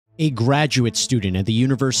A graduate student at the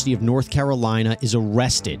University of North Carolina is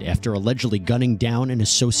arrested after allegedly gunning down an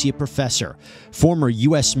associate professor. Former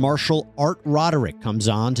US Marshall Art Roderick comes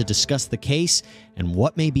on to discuss the case and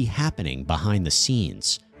what may be happening behind the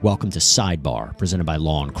scenes. Welcome to Sidebar, presented by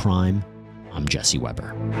Law&Crime. I'm Jesse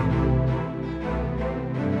Weber.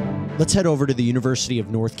 Let's head over to the University of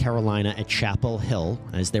North Carolina at Chapel Hill,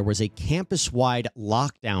 as there was a campus-wide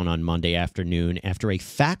lockdown on Monday afternoon after a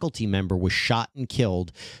faculty member was shot and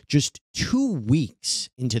killed just 2 weeks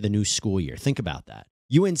into the new school year. Think about that.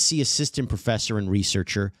 UNC assistant professor and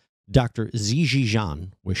researcher Dr. Zijie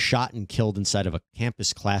Yan was shot and killed inside of a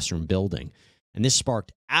campus classroom building. And this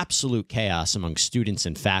sparked absolute chaos among students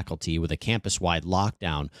and faculty with a campus-wide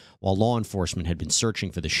lockdown while law enforcement had been searching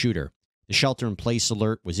for the shooter. The shelter-in-place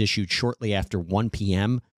alert was issued shortly after 1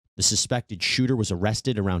 p.m. The suspected shooter was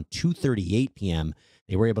arrested around 2:38 p.m.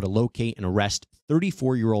 They were able to locate and arrest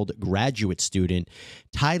 34-year-old graduate student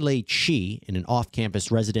Tailei Qi in an off-campus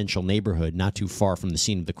residential neighborhood not too far from the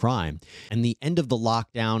scene of the crime. And the end of the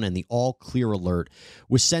lockdown and the all-clear alert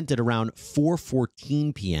was sent at around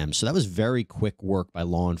 4:14 p.m. So that was very quick work by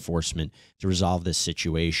law enforcement to resolve this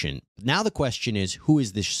situation. Now the question is, who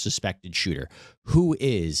is this suspected shooter? Who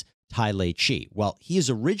is Tailei Qi? Well, he is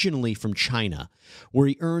originally from China, where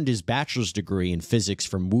he earned his bachelor's degree in physics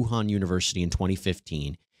from Wuhan University in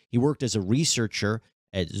 2015. He worked as a researcher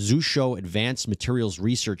at Suzhou Advanced Materials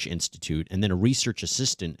Research Institute and then a research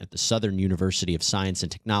assistant at the Southern University of Science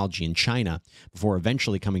and Technology in China before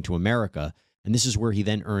eventually coming to America. And this is where he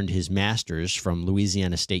then earned his master's from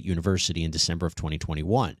Louisiana State University in December of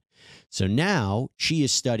 2021. So now Qi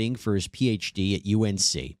is studying for his PhD at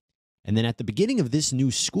UNC. And then at the beginning of this new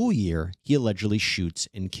school year, he allegedly shoots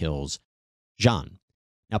and kills Yan.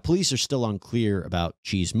 Now, police are still unclear about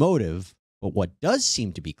Qi's motive, but what does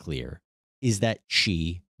seem to be clear is that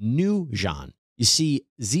Qi knew Yan. You see,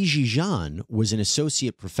 Zijie Yan was an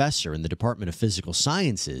associate professor in the Department of Physical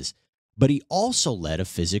Sciences, but he also led a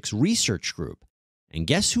physics research group. And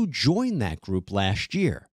guess who joined that group last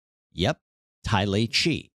year? Yep, Tailei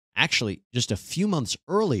Qi. Actually, just a few months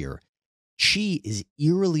earlier, Qi is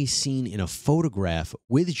eerily seen in a photograph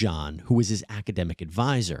with Yan, who was his academic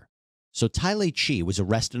advisor. So Tailei Qi was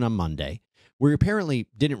arrested on Monday, where he apparently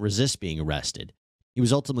didn't resist being arrested. He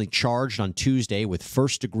was ultimately charged on Tuesday with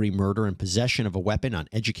first-degree murder and possession of a weapon on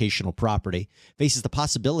educational property, faces the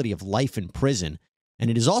possibility of life in prison, and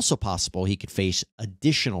it is also possible he could face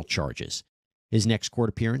additional charges. His next court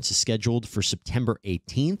appearance is scheduled for September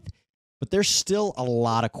 18th. But there's still a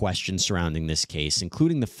lot of questions surrounding this case,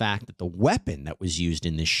 including the fact that the weapon that was used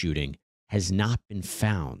in this shooting has not been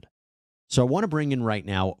found. So I want to bring in right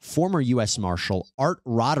now former U.S. Marshal Art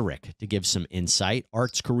Roderick to give some insight.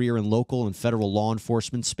 Art's career in local and federal law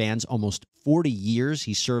enforcement spans almost 40 years.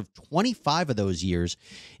 He served 25 of those years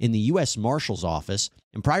in the U.S. Marshal's office.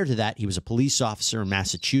 And prior to that, he was a police officer in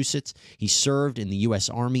Massachusetts. He served in the U.S.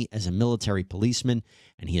 Army as a military policeman,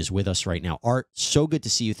 and he is with us right now. Art, so good to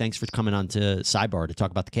see you. Thanks for coming on to Sidebar to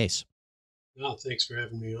talk about the case. No, thanks for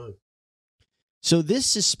having me on. So this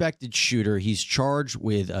suspected shooter, he's charged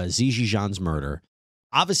with Zijie Yan's murder.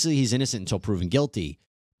 Obviously, he's innocent until proven guilty.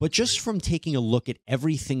 But just from taking a look at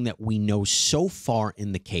everything that we know so far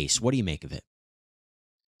in the case, what do you make of it?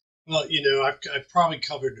 Well, I've probably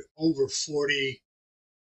covered over 40,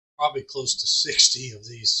 probably close to 60 of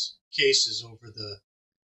these cases over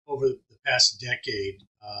the past decade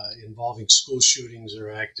involving school shootings or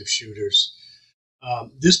active shooters.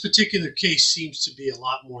 This particular case seems to be a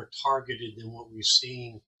lot more targeted than what we've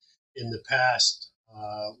seen in the past,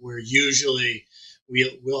 where usually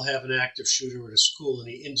we'll have an active shooter at a school and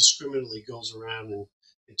he indiscriminately goes around and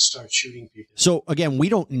starts shooting people. So, again, we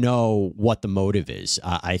don't know what the motive is.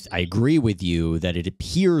 I agree with you that it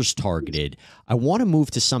appears targeted. I want to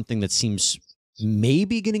move to something that seems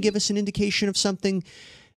maybe going to give us an indication of something.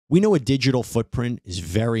 We know a digital footprint is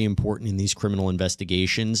very important in these criminal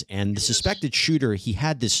investigations, and the suspected shooter, he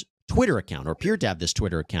had this Twitter account, or appeared to have this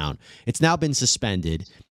Twitter account. It's now been suspended,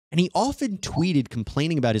 and he often tweeted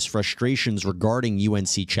complaining about his frustrations regarding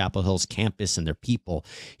UNC Chapel Hill's campus and their people.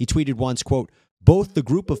 He tweeted once, quote, "Both the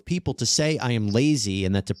group of people to say I am lazy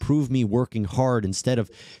and that to prove me working hard instead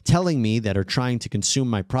of telling me that are trying to consume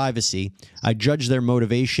my privacy. I judge their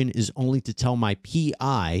motivation is only to tell my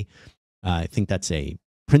PI, I think that's a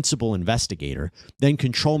principal investigator, then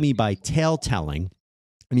control me by tale-telling."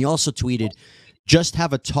 And he also tweeted, "Just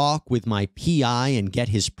have a talk with my PI and get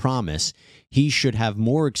his promise. He should have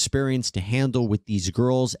more experience to handle with these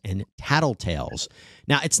girls and tattletales."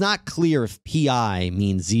 Now, it's not clear if PI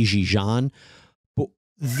means Zijie Yan, but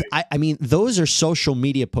I mean, those are social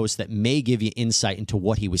media posts that may give you insight into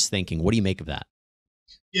what he was thinking. What do you make of that?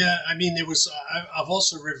 Yeah, I mean, I've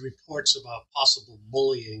also read reports about possible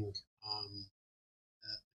bullying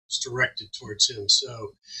was directed towards him.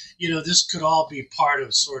 So, this could all be part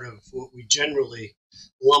of sort of what we generally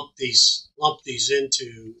lump these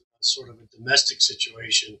into sort of a domestic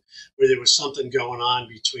situation where there was something going on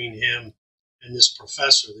between him and this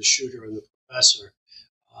professor, the shooter and the professor.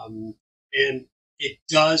 And it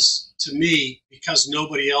does, to me, because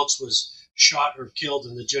nobody else was shot or killed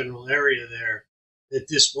in the general area there, that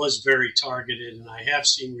this was very targeted. And I have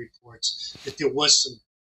seen reports that there was some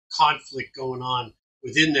conflict going on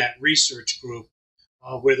within that research group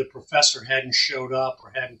where the professor hadn't showed up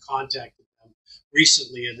or hadn't contacted them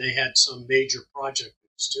recently, and they had some major project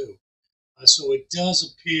too. So it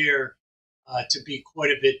does appear to be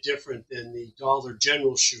quite a bit different than the Dollar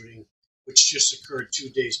General shooting, which just occurred 2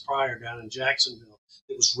 days prior down in Jacksonville.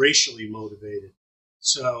 It was racially motivated.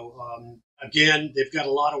 So again, they've got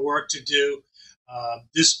a lot of work to do.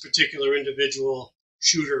 This particular individual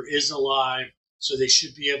shooter is alive, so they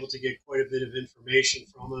should be able to get quite a bit of information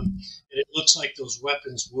from him. And it looks like those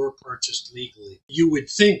weapons were purchased legally. You would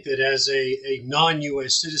think that as a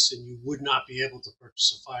non-U.S. citizen, you would not be able to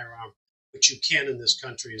purchase a firearm, but you can in this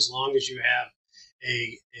country as long as you have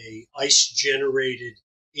a ICE-generated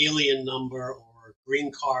alien number or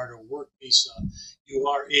green card or work visa. You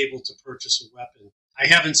are able to purchase a weapon. I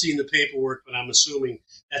haven't seen the paperwork, but I'm assuming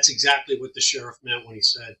that's exactly what the sheriff meant when he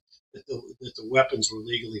said that the weapons were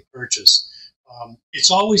legally purchased. It's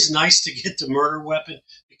always nice to get the murder weapon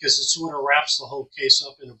because it sort of wraps the whole case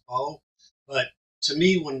up in a bow. But to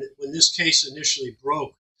me, when this case initially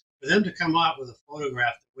broke, for them to come out with a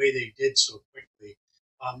photograph the way they did so quickly,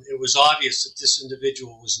 it was obvious that this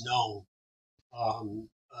individual was known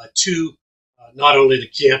to not only the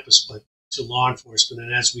campus but to law enforcement.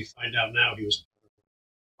 And as we find out now, he was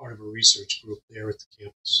part of a research group there at the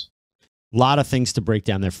campus. A lot of things to break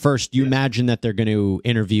down there. First, you imagine that they're going to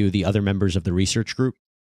interview the other members of the research group?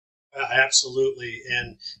 Absolutely.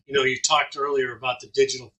 And, you talked earlier about the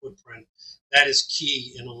digital footprint. That is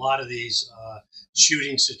key in a lot of these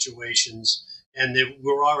shooting situations. And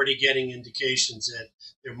we're already getting indications that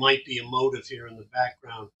there might be a motive here in the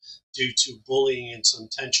background due to bullying and some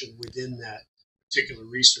tension within that particular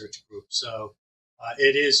research group. So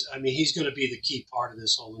it is, I mean, he's going to be the key part of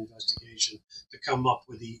this whole investigation to come up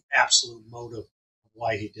with the absolute motive of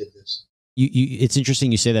why he did this. It's interesting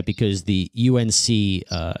you say that because the UNC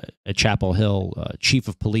at Chapel Hill chief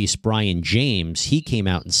of police, Brian James, he came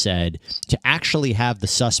out and said to actually have the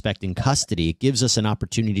suspect in custody, it gives us an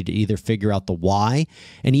opportunity to either figure out the why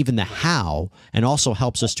and even the how, and also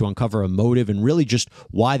helps us to uncover a motive and really just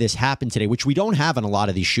why this happened today, which we don't have in a lot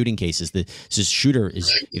of these shooting cases. This shooter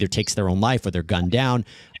is either takes their own life or they're gunned down.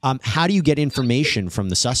 How do you get information from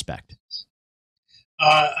the suspect?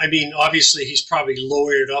 I mean, obviously, he's probably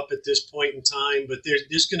lawyered up at this point in time, but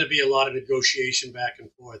there's going to be a lot of negotiation back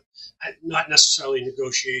and forth. Not necessarily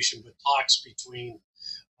negotiation, but talks between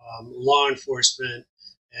law enforcement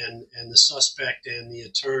and the suspect and the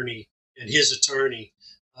attorney and his attorney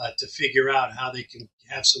to figure out how they can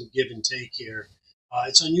have some give and take here.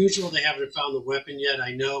 It's unusual they haven't found the weapon yet.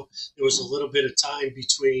 I know there was a little bit of time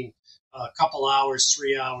between a couple hours,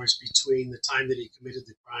 3 hours between the time that he committed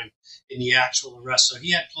the crime and the actual arrest. So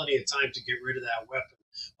he had plenty of time to get rid of that weapon.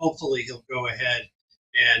 Hopefully he'll go ahead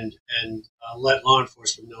and let law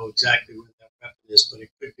enforcement know exactly what that weapon is, but it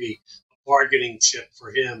could be a bargaining chip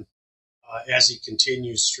for him as he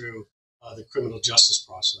continues through the criminal justice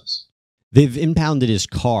process. They've impounded his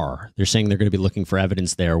car. They're saying they're going to be looking for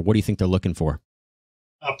evidence there. What do you think they're looking for?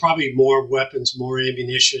 Probably more weapons, more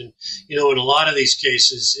ammunition. In a lot of these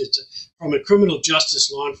cases, it's from a criminal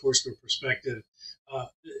justice law enforcement perspective.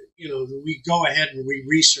 We go ahead and we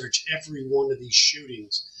research every one of these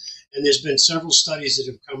shootings. And there's been several studies that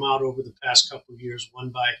have come out over the past couple of years, one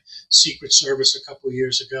by Secret Service a couple of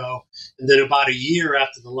years ago. And then about a year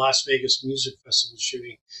after the Las Vegas Music Festival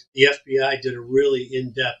shooting, the FBI did a really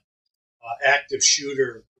in-depth active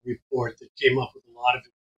shooter report that came up with a lot of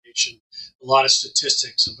information, a lot of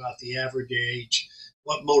statistics about the average age,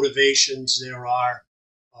 what motivations there are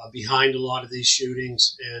behind a lot of these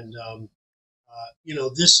shootings. And,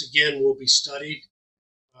 this again will be studied.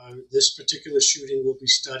 This particular shooting will be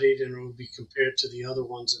studied and it will be compared to the other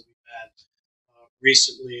ones that we've had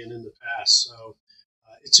recently and in the past. So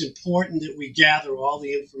it's important that we gather all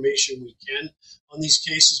the information we can on these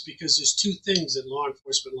cases because there's two things that law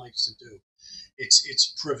enforcement likes to do.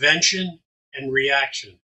 It's prevention and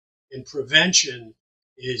reaction. And prevention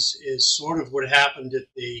is sort of what happened at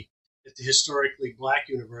the historically black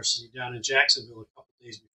university down in Jacksonville a couple of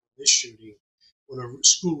days before this shooting, when a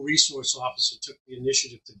school resource officer took the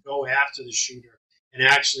initiative to go after the shooter and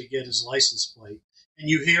actually get his license plate. And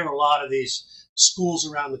you hear a lot of these schools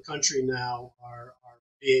around the country now are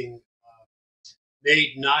being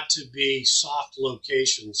made not to be soft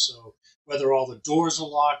locations. So whether all the doors are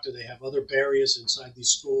locked or they have other barriers inside these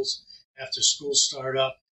schools after schools start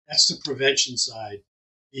up, that's the prevention side.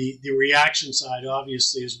 The reaction side,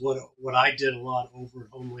 obviously, is what I did a lot over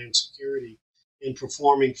at Homeland Security in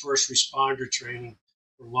performing first responder training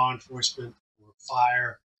for law enforcement, for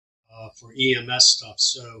fire, for EMS stuff.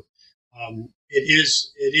 So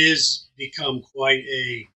it is become quite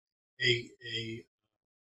a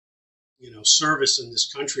service in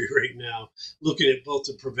this country right now, looking at both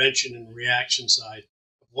the prevention and reaction side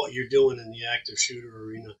of what you're doing in the active shooter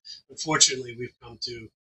arena. Unfortunately, we've come to a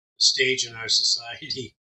stage in our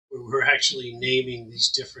society where we're actually naming these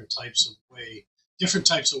different types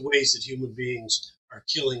of ways that human beings are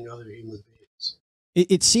killing other human beings.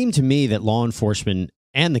 It seemed to me that law enforcement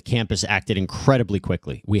and the campus acted incredibly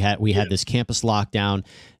quickly. We had this campus lockdown.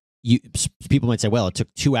 People might say, well, it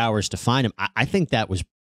took 2 hours to find him. I think that was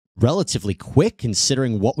relatively quick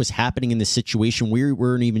considering what was happening in this situation. We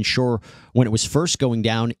weren't even sure when it was first going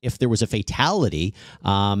down if there was a fatality,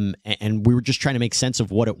 and we were just trying to make sense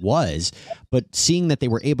of what it was. But seeing that they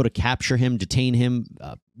were able to capture him, detain him,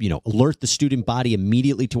 alert the student body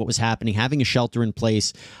immediately to what was happening, having a shelter in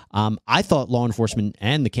place, I thought law enforcement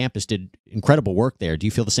and the campus did incredible work there. Do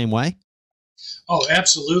you feel the same way? Oh,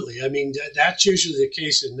 absolutely. I mean, that's usually the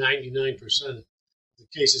case in 99% of the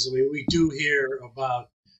cases. I mean, we do hear about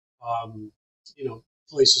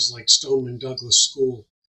places like Stoneman Douglas School,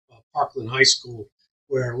 Parkland High School,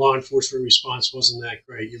 where law enforcement response wasn't that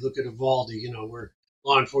great. You look at Uvalde, where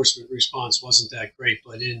law enforcement response wasn't that great.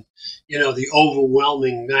 But in, the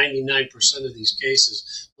overwhelming 99% of these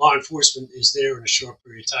cases, law enforcement is there in a short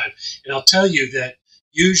period of time. And I'll tell you that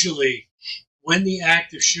usually when the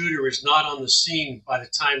active shooter is not on the scene by the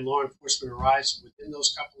time law enforcement arrives within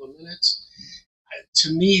those couple of minutes,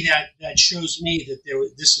 to me, that shows me that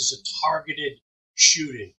this is a targeted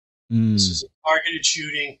shooting. This is a targeted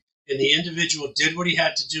shooting, and the individual did what he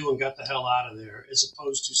had to do and got the hell out of there, as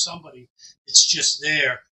opposed to somebody that's just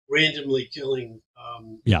there randomly killing,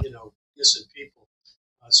 innocent people.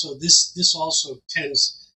 So this also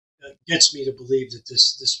gets me to believe that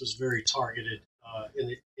this was very targeted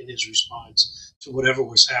in his response to whatever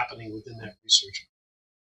was happening within that research.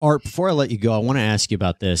 Art, before I let you go, I want to ask you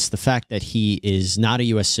about this. The fact that he is not a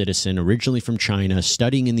U.S. citizen, originally from China,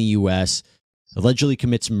 studying in the U.S., allegedly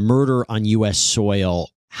commits murder on U.S. soil.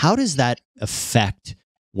 How does that affect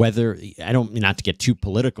whether, not to get too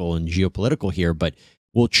political and geopolitical here, but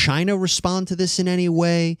will China respond to this in any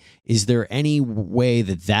way? Is there any way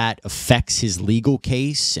that affects his legal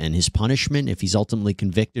case and his punishment if he's ultimately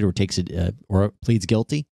convicted or takes it or pleads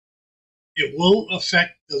guilty? It won't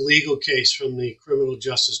affect the legal case from the criminal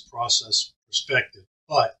justice process perspective,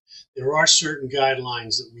 but there are certain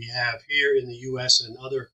guidelines that we have here in the U.S. and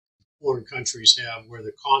other foreign countries have where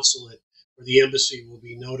the consulate or the embassy will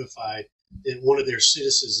be notified that one of their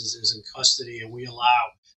citizens is in custody, and we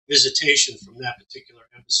allow visitation from that particular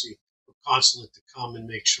embassy or consulate to come and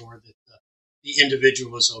make sure that the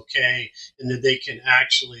individual is okay and that they can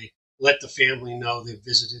actually let the family know they've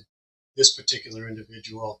visited this particular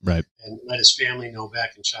individual, right, and let his family know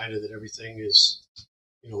back in China that everything is,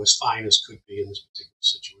 as fine as could be in this particular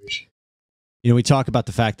situation. We talk about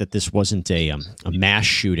the fact that this wasn't a mass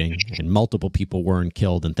shooting and multiple people weren't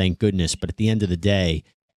killed, and thank goodness. But at the end of the day,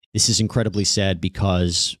 this is incredibly sad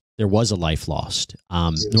because there was a life lost.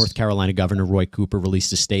 Yes. North Carolina Governor Roy Cooper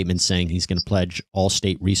released a statement saying he's going to pledge all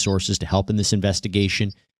state resources to help in this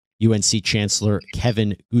investigation. UNC Chancellor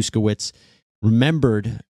Kevin Guskowitz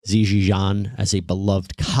remembered Zijie Yan as a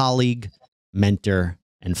beloved colleague, mentor,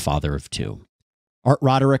 and father of two. Art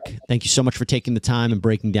Roderick, thank you so much for taking the time and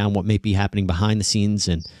breaking down what may be happening behind the scenes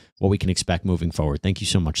and what we can expect moving forward. Thank you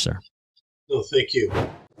so much, sir. No, thank you.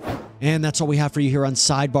 And that's all we have for you here on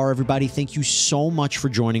Sidebar, everybody. Thank you so much for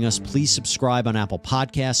joining us. Please subscribe on Apple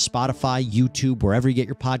Podcasts, Spotify, YouTube, wherever you get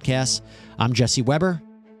your podcasts. I'm Jesse Weber.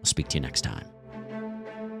 I'll speak to you next time.